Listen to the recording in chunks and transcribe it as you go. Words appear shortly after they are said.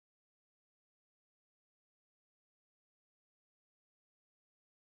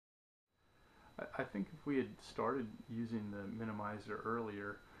I think if we had started using the minimizer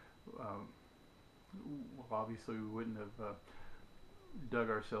earlier, um, well, obviously we wouldn't have dug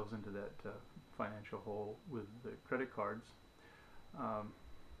ourselves into that financial hole with the credit cards. Um,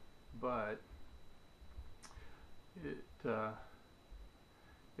 but it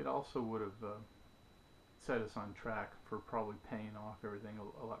it also would have set us on track for probably paying off everything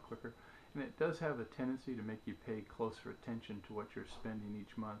a lot quicker. And it does have a tendency to make you pay closer attention to what you're spending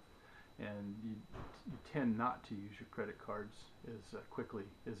each month, and you tend not to use your credit cards as quickly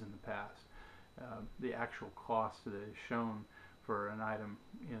as in the past. The actual cost that is shown for an item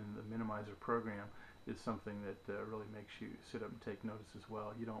in the minimizer program is something that really makes you sit up and take notice as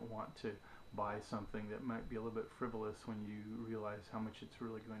well. You don't want to buy something that might be a little bit frivolous when you realize how much it's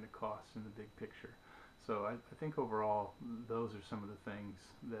really going to cost in the big picture. So I think overall those are some of the things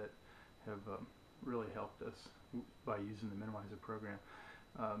that have really helped us by using the minimizer program.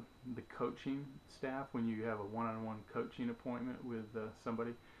 The coaching staff, when you have a one-on-one coaching appointment with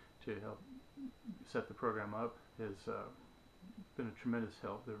somebody to help set the program up, has been a tremendous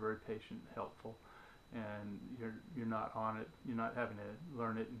help. They're very patient, helpful, and you're not on it. You're not having to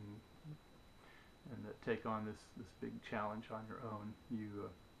learn it and take on this big challenge on your own.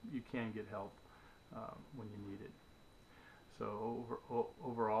 You can get help when you need it. So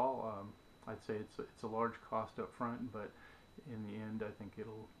overall, I'd say it's a large cost up front, but in the end, I think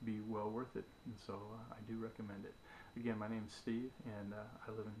it'll be well worth it, and so I do recommend it. Again, my name is Steve, and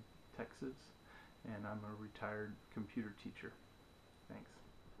I live in Texas, and I'm a retired computer teacher. Thanks.